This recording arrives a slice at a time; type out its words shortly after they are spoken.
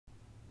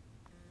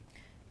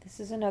This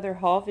is another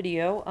haul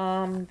video.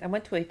 I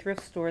went to a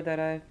thrift store that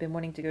I've been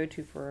wanting to go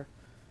to for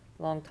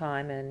a long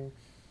time, and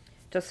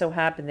just so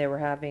happened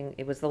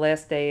it was the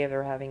last day they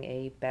were having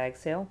a bag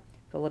sale,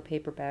 fill a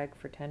paper bag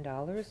for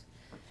 $10.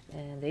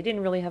 And they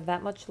didn't really have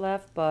that much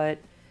left, but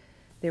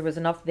there was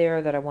enough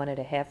there that I wanted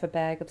a half a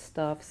bag of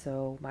stuff,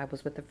 so I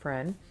was with a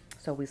friend.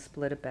 So we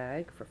split a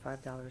bag for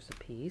 $5 a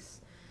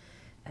piece.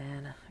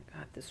 And I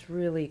got this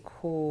really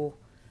cool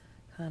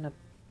kind of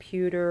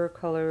pewter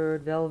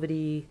colored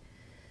velvety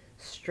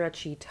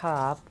stretchy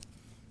top.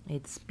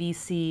 It's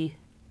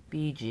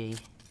BCBG.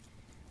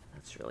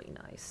 That's really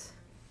nice.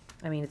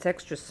 I mean, it's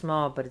extra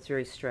small, but it's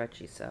very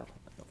stretchy, so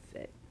it'll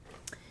fit.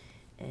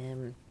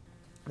 And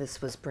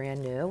this was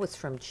brand new. It's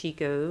from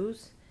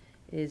Chico's.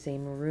 It is a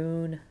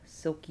maroon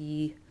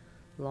silky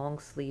long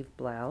sleeve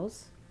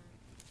blouse.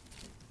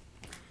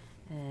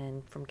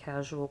 And from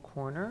Casual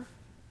Corner,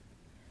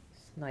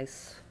 it's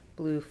nice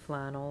blue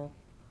flannel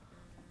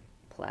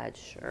plaid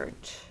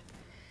shirt.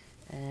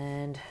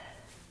 And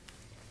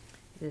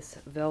this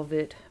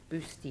velvet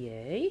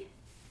bustier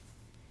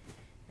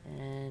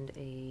and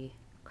a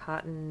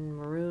cotton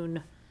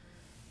maroon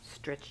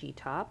stretchy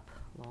top,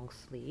 long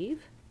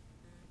sleeve,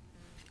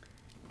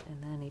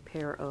 and then a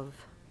pair of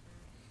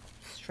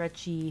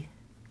stretchy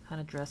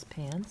kind of dress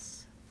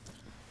pants,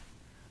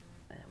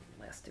 and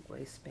elastic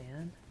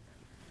waistband,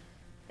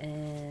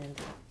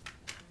 and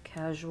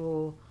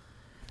casual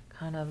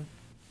kind of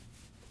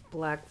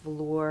black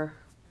velour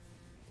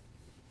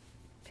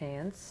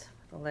pants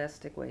with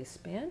elastic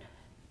waistband.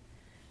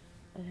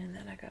 And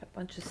then I got a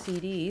bunch of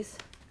CDs.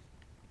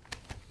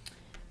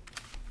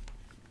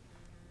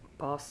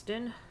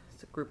 Boston,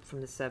 it's a group from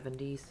the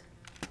 70s.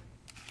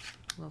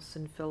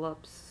 Wilson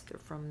Phillips, they're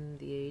from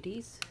the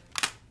 80s.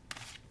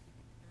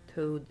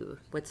 Toad the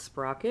Wet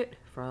Sprocket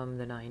from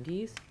the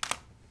 90s.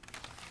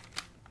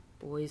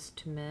 Boys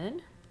to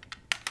Men.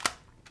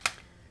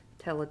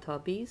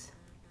 Teletubbies,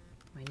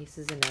 my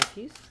nieces and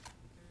nephews.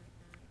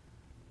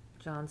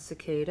 John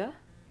Cicada,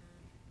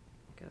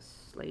 I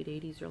guess late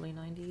 80s, early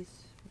 90s.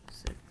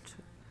 What's it?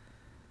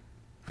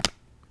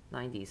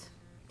 90s.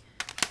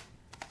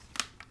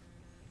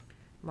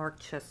 Mark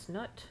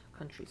Chestnut,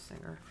 country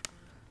singer.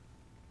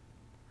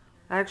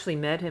 I actually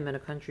met him in a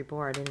country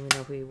bar. I didn't even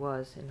know who he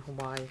was in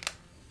Hawaii.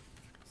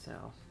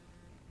 So,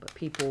 but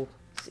people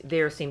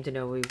there seemed to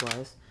know who he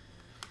was.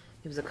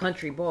 It was a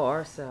country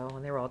bar, so,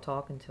 and they were all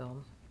talking to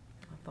him.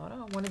 I thought,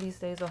 oh, one of these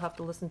days I'll have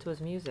to listen to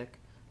his music.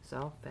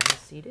 So, found a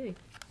CD.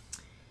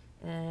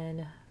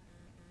 And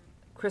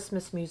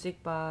Christmas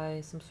music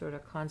by some sort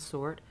of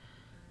consort.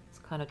 It's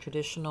kind of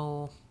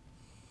traditional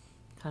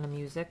kind of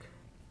music.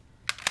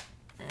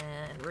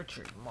 And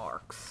Richard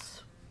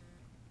Marx,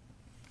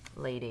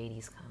 late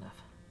 80s kind of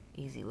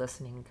easy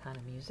listening kind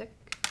of music.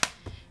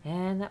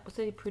 And that was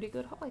a pretty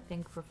good haul, I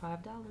think, for $5.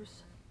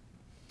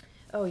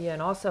 Oh yeah,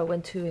 and also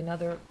went to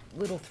another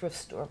little thrift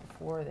store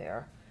before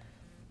there.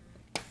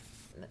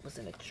 That was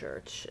in a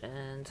church,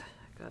 and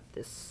I got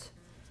this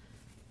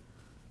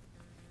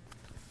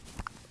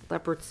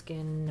leopard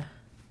skin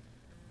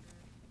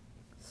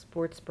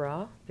sports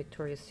bra,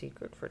 Victoria's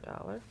Secret, for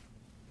 $1.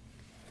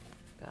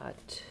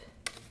 Got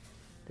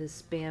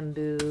this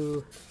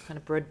bamboo kind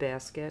of bread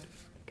basket.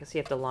 I guess you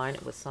have to line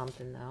it with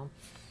something though.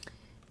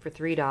 For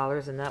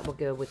 $3, and that will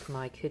go with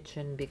my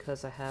kitchen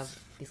because I have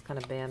these kind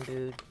of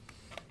bamboo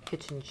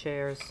kitchen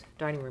chairs,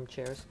 dining room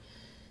chairs,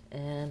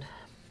 and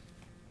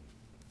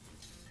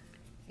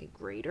a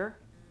grater.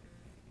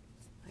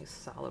 Nice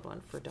solid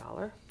one for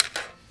 $1.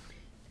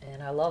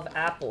 And I love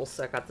apples,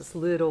 so I got this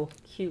little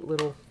cute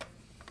little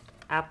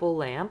apple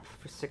lamp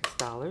for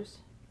 $6.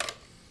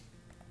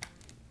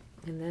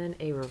 And then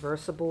a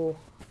reversible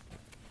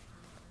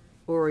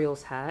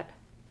Orioles hat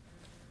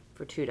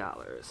for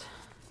 $2.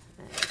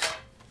 And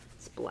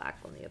it's black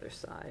on the other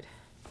side.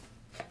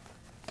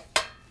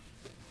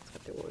 It's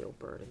got the royal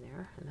bird in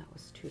there, and that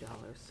was $2.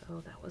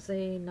 So that was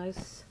a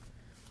nice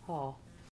haul.